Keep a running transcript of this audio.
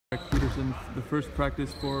Pedersen, the first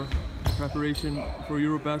practice for preparation for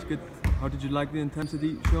Eurobasket. How did you like the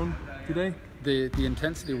intensity shown today? The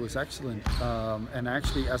intensity was excellent, and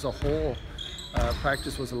actually as a whole,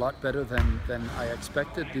 practice was a lot better than I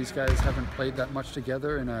expected. These guys haven't played that much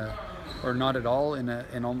together or not at all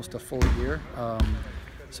in almost a full year.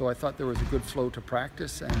 So I thought there was a good flow to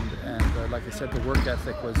practice, and like I said, the work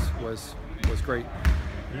ethic was great.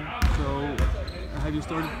 Yeah. So have you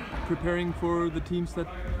started preparing for the teams that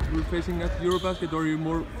we're facing at Eurobasket, or are you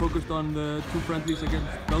more focused on the two friendlies against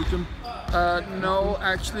Belgium? No,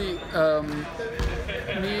 actually,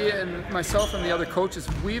 me and myself and the other coaches,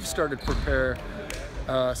 we've started to prepare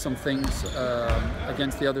some things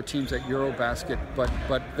against the other teams at Eurobasket, but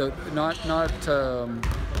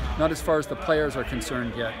not as far as the players are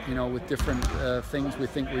concerned yet. You know, with different things we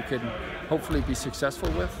think we can hopefully be successful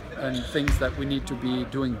with, and things that we need to be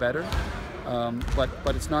doing better.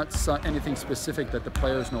 But it's not anything specific that the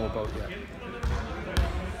players know about yet.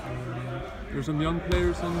 There's some young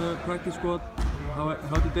players in the practice squad.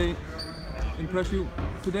 How did they impress you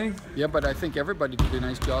today? Yeah, but I think everybody did a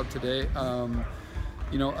nice job today.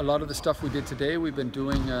 You know, a lot of the stuff we did today, we've been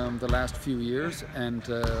doing the last few years, and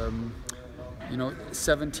you know,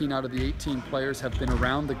 17 out of the 18 players have been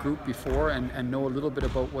around the group before and know a little bit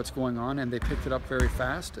about what's going on, and they picked it up very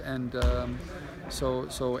fast, and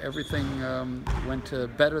so everything went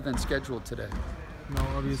better than scheduled today. Now,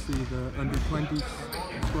 obviously, the under-20s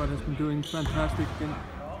squad has been doing fantastic in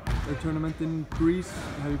their tournament in Greece.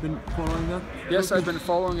 Have you been following that? Yes, I've been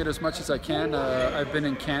following it as much as I can. I've been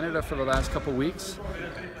in Canada for the last couple of weeks,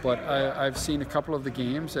 but I've seen a couple of the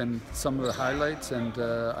games and some of the highlights, and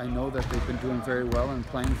I know that they've been doing very well and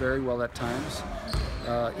playing very well at times.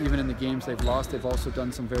 Even in the games they've lost, they've also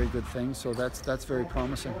done some very good things, so that's very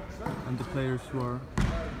promising. And the players who are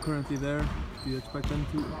currently there, do you expect them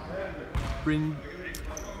to bring?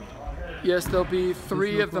 Yes, there'll be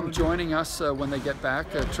 3 of them joining us when they get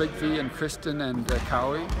back, Trygve and Kristen and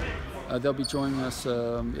Cowie. They'll be joining us,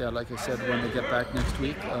 yeah, like I said, when they get back next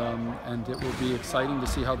week, and it will be exciting to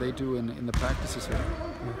see how they do in the practices here.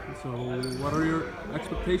 So what are your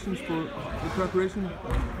expectations for the preparation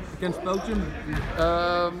against Belgium?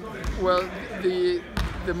 Well, the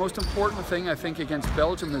most important thing I think against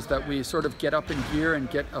Belgium is that we sort of get up in gear and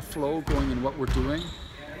get a flow going in what we're doing.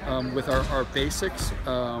 With our basics.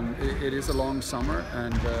 It is a long summer,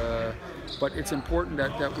 but it's important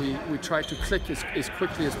that we try to click as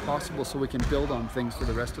quickly as possible so we can build on things for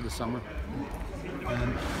the rest of the summer.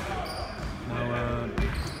 And now,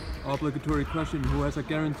 obligatory question: who has a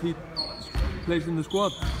guaranteed place in the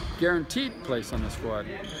squad? Guaranteed place on the squad?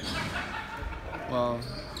 Well,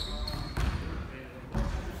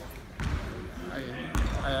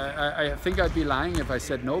 I think I'd be lying if I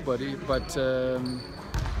said nobody, but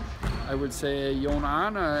I would say Jon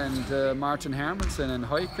Arne and Martin Hermansen and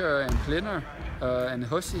Højke and Klinner and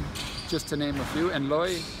Hussey, just to name a few, and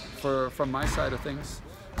Loy from my side of things.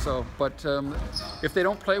 So, but if they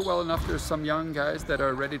don't play well enough, there's some young guys that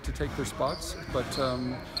are ready to take their spots. But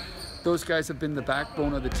those guys have been the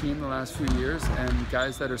backbone of the team the last few years, and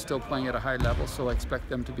guys that are still playing at a high level, so I expect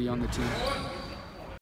them to be on the team.